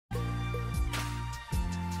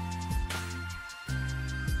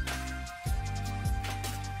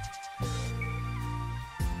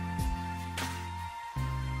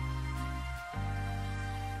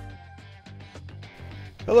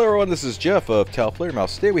Hello everyone, this is Jeff of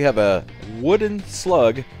TAOFLEDERMAUS. Today we have a wooden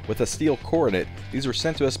slug with a steel core in it. These were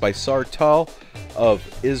sent to us by Saar Tal of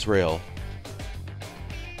Israel.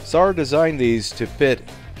 Saar designed these to fit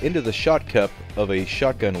into the shot cup of a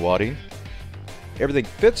shotgun wadding. Everything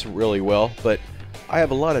fits really well, but I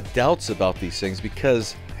have a lot of doubts about these things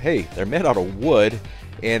because, hey, they're made out of wood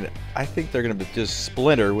and I think they're going to just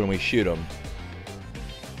splinter when we shoot them.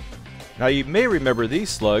 Now you may remember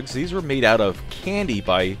these slugs. These were made out of candy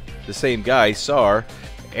by the same guy, Saar,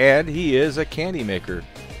 and he is a candy maker.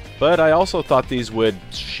 But I also thought these would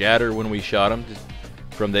shatter when we shot them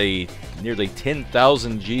from the nearly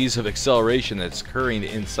 10,000 G's of acceleration that's occurring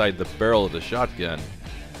inside the barrel of the shotgun.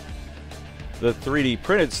 The 3D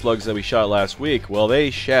printed slugs that we shot last week, well,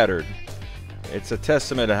 they shattered. It's a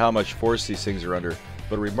testament to how much force these things are under.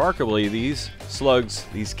 But remarkably, these slugs,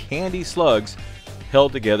 these candy slugs,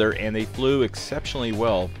 held together and they flew exceptionally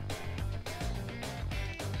well.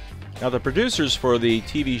 Now the producers for the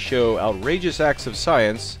TV show Outrageous Acts of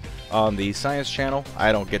Science on the Science Channel,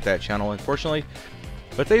 I don't get that channel unfortunately,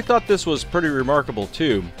 but they thought this was pretty remarkable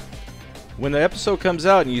too. When the episode comes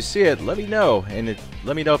out and you see it, let me know, and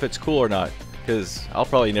let me know if it's cool or not, because I'll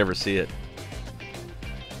probably never see it.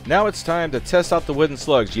 Now it's time to test out the wooden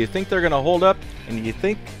slugs. Do you think they're going to hold up, and do you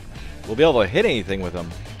think we'll be able to hit anything with them?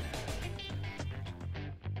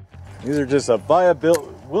 These are just a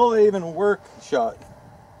viability, will they even work shot.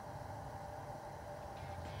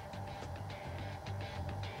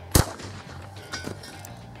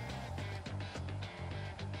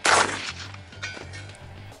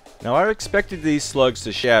 Now I expected these slugs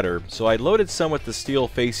to shatter, so I loaded some with the steel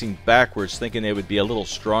facing backwards thinking they would be a little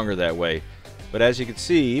stronger that way. But as you can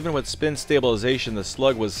see, even with spin stabilization, the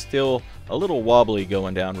slug was still a little wobbly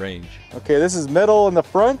going down range. Okay, this is metal in the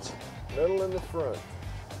front? Metal in the front.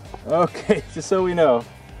 Okay, just so we know.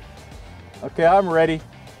 Okay, I'm ready.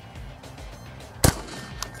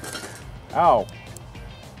 Ow.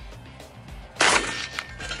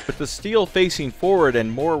 With the steel facing forward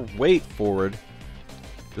and more weight forward,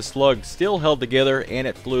 the slug still held together and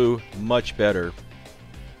it flew much better.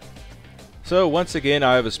 So once again,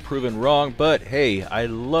 I was proven wrong, but hey, I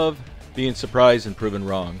love being surprised and proven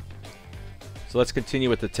wrong. So let's continue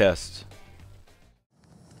with the tests.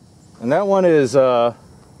 And that one is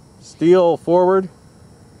steel forward?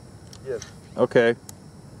 Yes. Okay.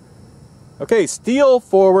 Okay, steel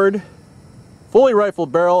forward, fully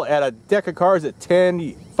rifled barrel at a deck of cards at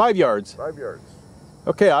 5 yards. 5 yards.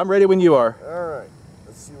 Okay, I'm ready when you are. All right.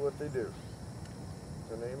 Let's see what they do.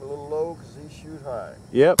 Gonna aim a little low because these shoot high.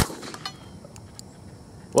 Yep.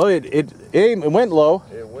 Well, it went low.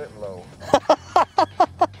 It went low.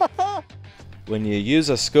 When you use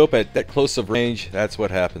a scope at that close of range, that's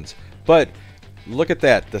what happens. But look at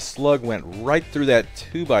that. The slug went right through that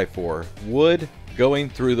 2x4. Wood going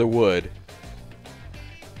through the wood.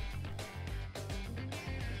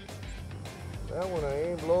 That one I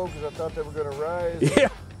aimed low because I thought they were going to rise. Yeah.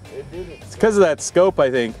 It didn't. It's because of that scope, I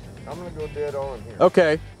think. I'm going to go dead on here.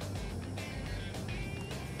 Okay.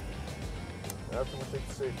 After we take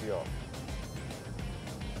the safety off.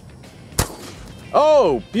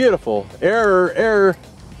 Oh, beautiful. Error.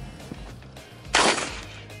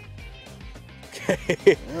 Okay.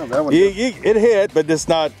 Yeah, that one It hit, but it's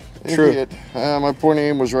not true. It hit. My point of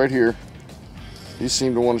aim was right here. He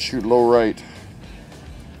seemed to want to shoot low right.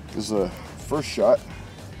 Because the first shot,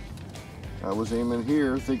 I was aiming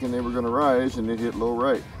here thinking they were going to rise, and it hit low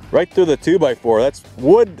right. Right through the 2x4. That's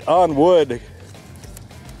wood on wood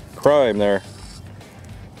crime there.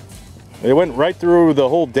 It went right through the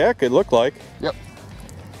whole deck, it looked like. Yep.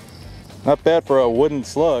 Not bad for a wooden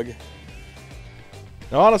slug.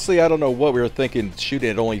 Now honestly, I don't know what we were thinking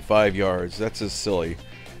shooting at only 5 yards. That's just silly.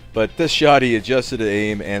 But this shot, he adjusted the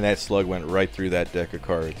aim and that slug went right through that deck of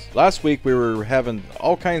cards. Last week we were having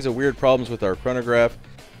all kinds of weird problems with our chronograph,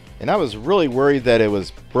 and I was really worried that it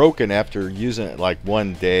was broken after using it like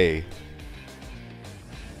one day.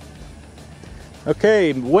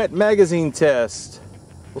 Okay, wet magazine test.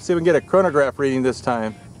 We'll see if we can get a chronograph reading this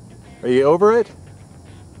time. Are you over it?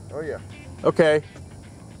 Oh yeah. Okay.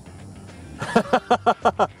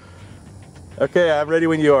 Okay, I'm ready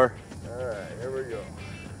when you are. All right, here we go.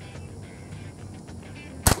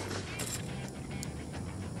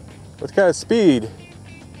 What kind of speed?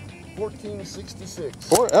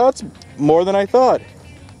 1466. Oh, that's more than I thought.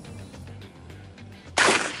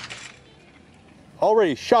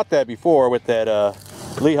 Already shot that before with that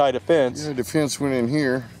Lehigh defense. Yeah, defense went in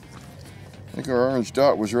here. I think our orange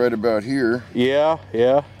dot was right about here. Yeah.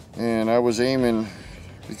 And I was aiming,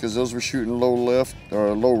 because those were shooting low left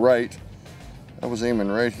or low right, I was aiming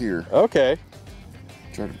right here. Okay.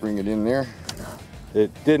 Try to bring it in there.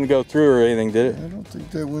 It didn't go through or anything, did it? I don't think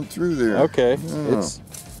that went through there. Okay, No. it's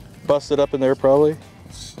busted up in there probably.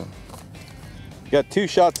 So, Got 2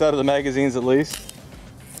 shots out of the magazines at least.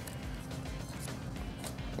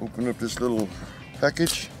 open up this little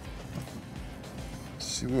package.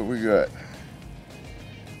 See what we got.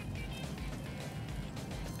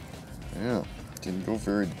 Yeah, didn't go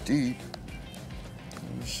very deep.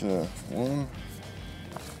 There's 1, 2.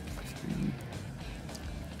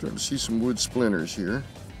 Starting to see some wood splinters here.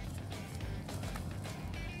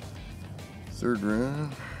 3rd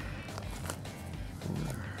round. 4.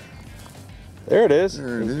 There it is.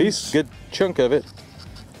 There it A is. piece, good chunk of it.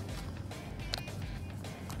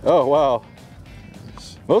 Oh wow.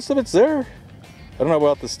 Most of it's there. I don't know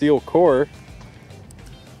about the steel core.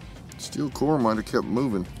 Steel core might have kept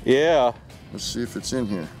moving. Yeah. Let's see if it's in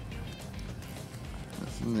here.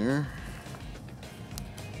 Nothing there.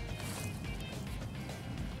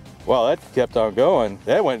 Wow, that kept on going.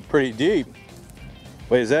 That went pretty deep.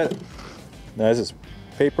 Wait, is that? No, is this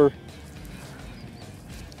paper?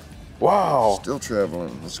 Wow. Still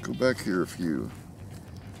traveling. Let's go back here a few.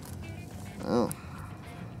 Oh.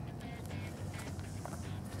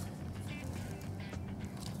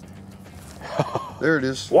 There it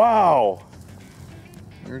is. Wow.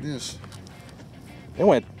 There it is. It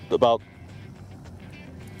went about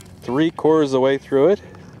 3/4 of the way through it.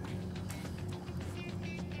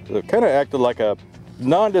 It kind of acted like a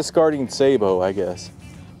non-discarding sabot, I guess.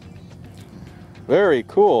 Very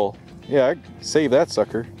cool. Yeah, I'd save that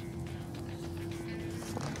sucker.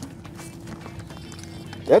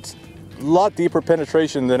 That's a lot deeper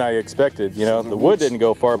penetration than I expected. You know, So the wood didn't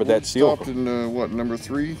go far, but that steel. Stopped in what, number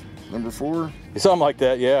 3, number 4, Something like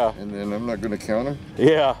that, yeah. and then I'm not going to count them.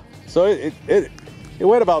 Yeah. So it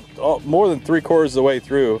went about more than 3/4 of the way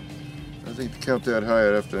through. I think to count that high,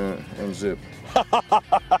 I'd have to unzip.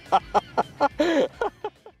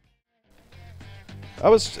 I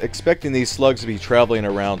was expecting these slugs to be traveling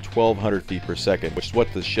around 1,200 feet per second, which is what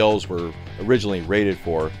the shells were originally rated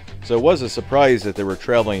for. So it was a surprise that they were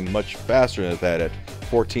traveling much faster than that at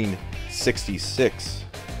 1466.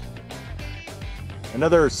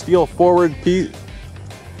 Another steel forward piece,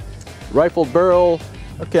 rifled barrel.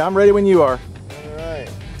 Okay, I'm ready when you are. All right,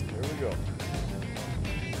 here we go.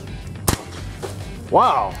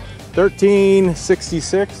 Wow,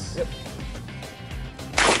 1366. Yep.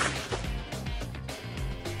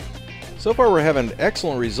 So far we're having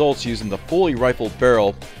excellent results using the fully rifled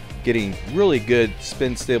barrel, getting really good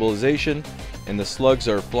spin stabilization, and the slugs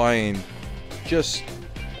are flying just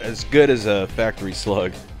as good as a factory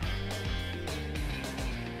slug.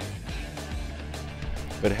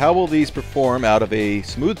 But how will these perform out of a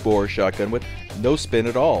smoothbore shotgun with no spin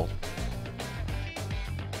at all?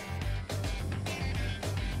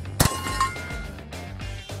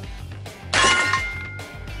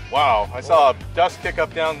 Wow, I saw a dust kick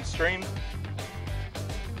up downstream.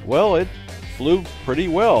 Well, it flew pretty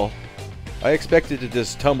well. I expected to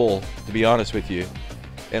just tumble, to be honest with you.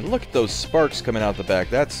 And look at those sparks coming out the back.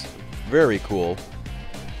 That's very cool.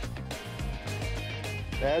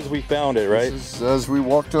 As we found it, right? This is as we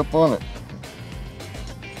walked up on it.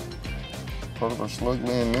 Part of our slug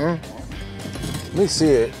laying there. Let me see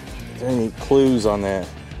it. Is there any clues on that?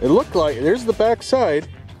 It looked like, there's the back side.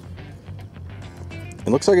 It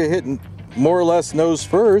looks like it hit more or less nose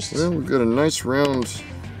first. Well, we've got a nice round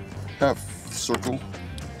half circle.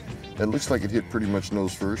 It looks like it hit pretty much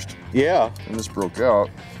nose first. Yeah. And this broke out.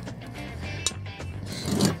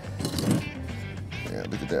 Yeah,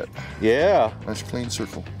 look at that. Yeah. Nice clean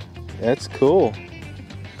circle. That's cool.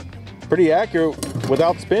 Pretty accurate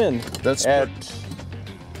without spin. That's at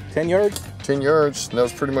 10 yards? 10 yards. That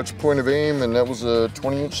was pretty much point of aim, and that was a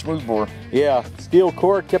 20-inch smoothbore. Yeah. Steel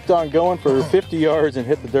core kept on going for 50 yards and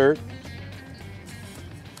hit the dirt.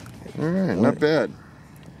 All right, not bad.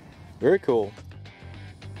 Very cool.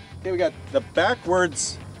 Okay, we got the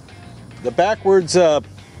backwards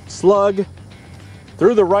slug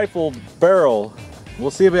through the rifle barrel. We'll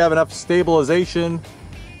see if we have enough stabilization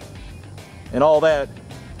and all that.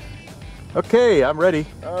 Okay, I'm ready.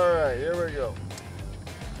 All right, here we go.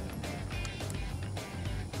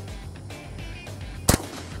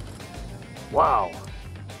 Wow.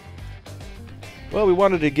 Well, we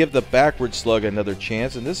wanted to give the backward slug another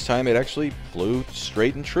chance, and this time it actually flew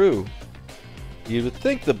straight and true. You would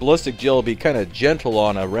think the ballistic gel would be kind of gentle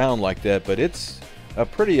on a round like that, but it's a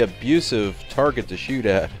pretty abusive target to shoot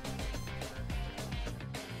at.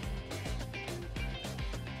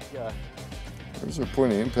 Yeah. There's our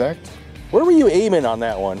point of impact. Where were you aiming on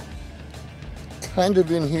that one? Kind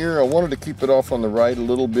of in here. I wanted to keep it off on the right a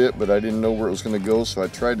little bit, but I didn't know where it was going to go, so I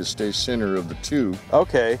tried to stay center of the two.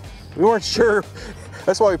 Okay. We weren't sure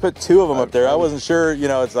That's why we put 2 of them up there. I wasn't sure, you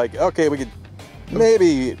know, it's like, okay, we could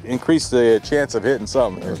maybe increase the chance of hitting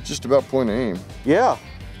something. It's just about point of aim. Yeah.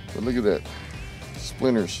 But look at that.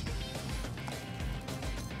 Splinters.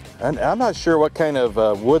 And I'm not sure what kind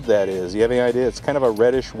of wood that is. You have any idea? It's kind of a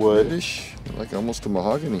reddish wood. Reddish, like almost a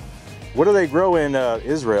mahogany. What do they grow in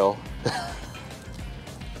Israel?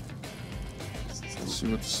 Let's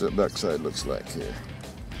see what the backside looks like here.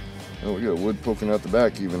 Oh, we got wood poking out the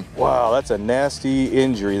back even. Wow, that's a nasty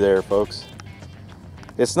injury there, folks.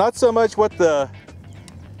 It's not so much what the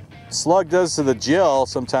slug does to the gel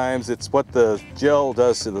sometimes, it's what the gel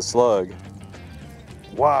does to the slug.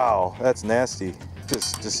 Wow, that's nasty.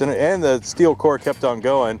 And the steel core kept on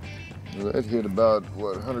going. That hit about,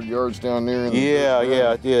 what, 100 yards down there? In the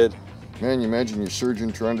yeah, it did. Man, you imagine your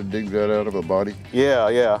surgeon trying to dig that out of a body?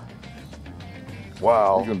 Yeah.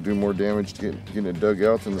 Wow. You're going to do more damage to getting it dug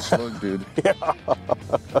out than the slug did. Yeah.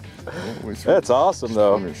 That's awesome,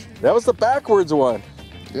 though. That was the backwards one.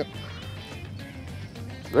 Yep.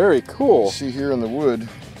 Very cool. You see here in the wood,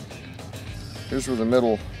 here's where the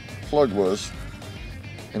metal plug was.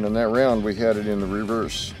 And in that round, we had it in the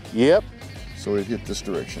reverse. Yep. So it hit this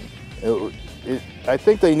direction. I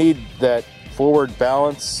think they need that forward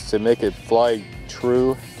balance to make it fly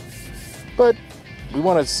true. But we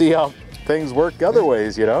want to see how things work other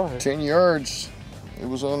ways, you know? 10 yards. It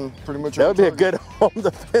was on pretty much. That would be a good home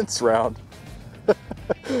defense round.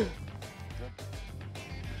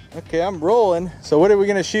 Okay, I'm rolling. So what are we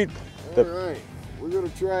going to shoot? All right. We're going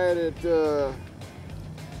to try it at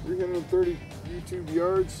 330 YouTube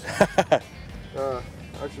yards.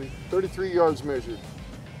 Actually, 33 yards measured.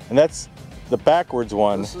 And that's the backwards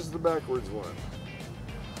one. This is the backwards one.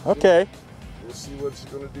 Okay. We'll see what it's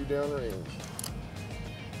going to do downrange.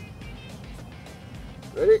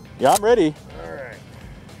 Ready? Yeah, I'm ready. All right.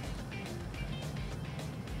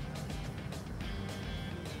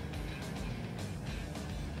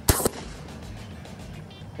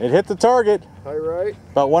 It hit the target. High right.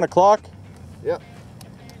 About 1 o'clock. Yep.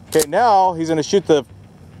 Okay, now he's going to shoot the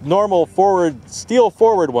normal forward, steel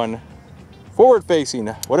forward one. Forward facing,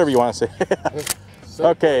 whatever you want to say.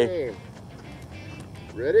 Okay.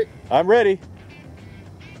 Ready? I'm ready.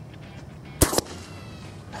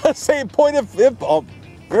 Same point of impact. Oh,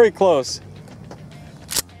 very close.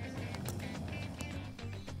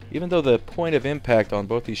 Even though the point of impact on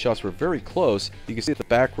both these shots were very close, you can see that the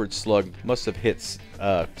backward slug must have hit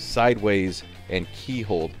sideways and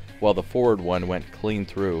keyholed, while the forward one went clean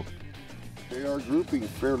through. They are grouping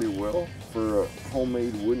fairly well for a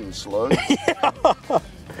homemade wooden slug. Yeah.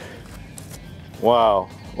 Wow.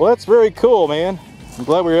 Well, that's very cool, man. I'm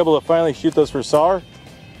glad we were able to finally shoot those for Saar.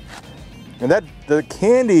 And the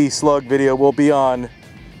candy slug video will be on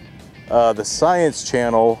the Science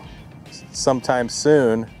channel sometime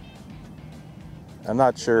soon. I'm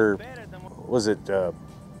not sure, was it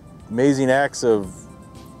Amazing Acts of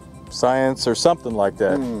Science or something like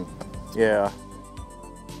that? Yeah.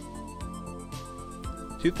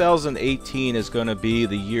 2018 is going to be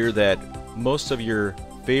the year that most of your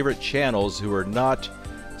favorite channels who are not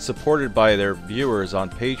supported by their viewers on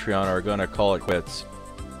Patreon are going to call it quits.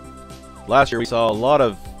 Last year we saw a lot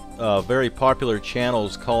of very popular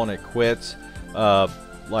channels calling it quits,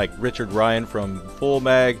 like Richard Ryan from Full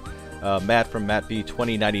Mag, Matt from Matt B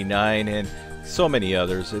 2099, and so many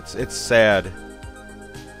others. It's sad.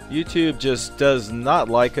 YouTube just does not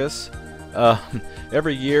like us.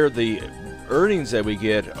 Every year the earnings that we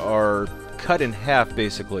get are cut in half,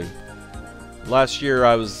 basically. Last year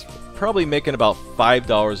I was probably making about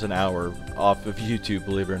 $5 an hour off of YouTube,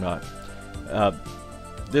 believe it or not.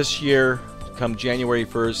 This year, come January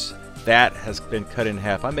 1st, that has been cut in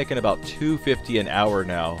half. I'm making about $2.50 an hour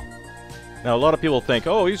now. Now, a lot of people think,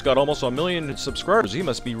 oh, he's got almost 1 million subscribers. He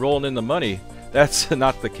must be rolling in the money. That's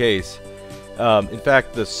not the case. In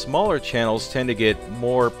fact, the smaller channels tend to get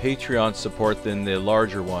more Patreon support than the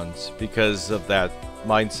larger ones because of that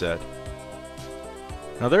mindset.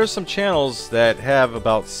 Now, there are some channels that have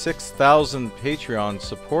about 6,000 Patreon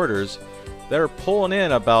supporters that are pulling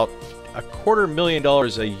in about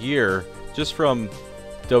 $250,000 a year just from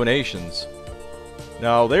donations.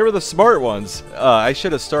 Now, they were the smart ones. I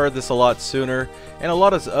should have started this a lot sooner, and a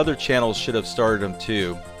lot of other channels should have started them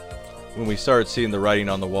too when we started seeing the writing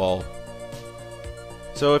on the wall.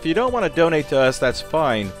 So if you don't want to donate to us, that's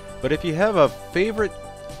fine, but if you have a favorite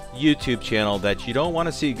YouTube channel that you don't want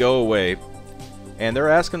to see go away, and they're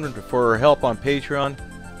asking for help on Patreon,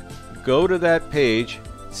 go to that page,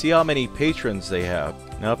 see how many patrons they have.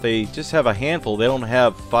 Now, if they just have a handful, they don't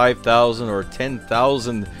have 5,000 or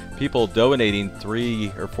 10,000 people donating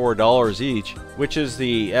 $3 or $4 each, which is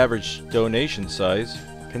the average donation size.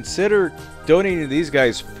 consider donating to these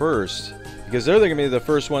guys first, because they're going to be the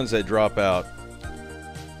first ones that drop out.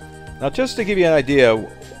 Now, just to give you an idea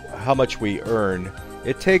how much we earn,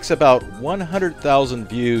 it takes about 100,000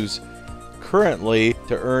 views currently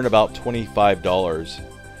to earn about $25.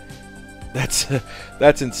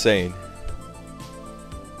 That's insane.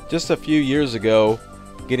 Just a few years ago,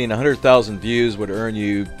 getting 100,000 views would earn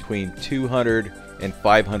you between $200 and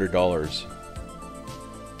 $500.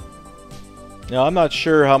 Now, I'm not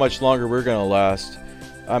sure how much longer we're going to last.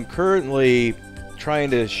 I'm currently trying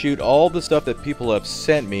to shoot all the stuff that people have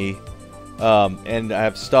sent me, and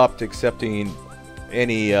I've stopped accepting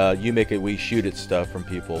any you make it we shoot it stuff from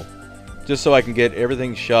people, just so I can get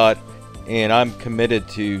everything shot, and I'm committed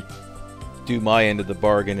to do my end of the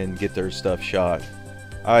bargain and get their stuff shot.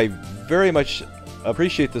 I very much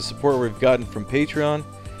appreciate the support we've gotten from Patreon,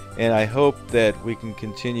 and I hope that we can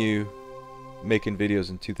continue making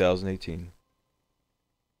videos in 2018.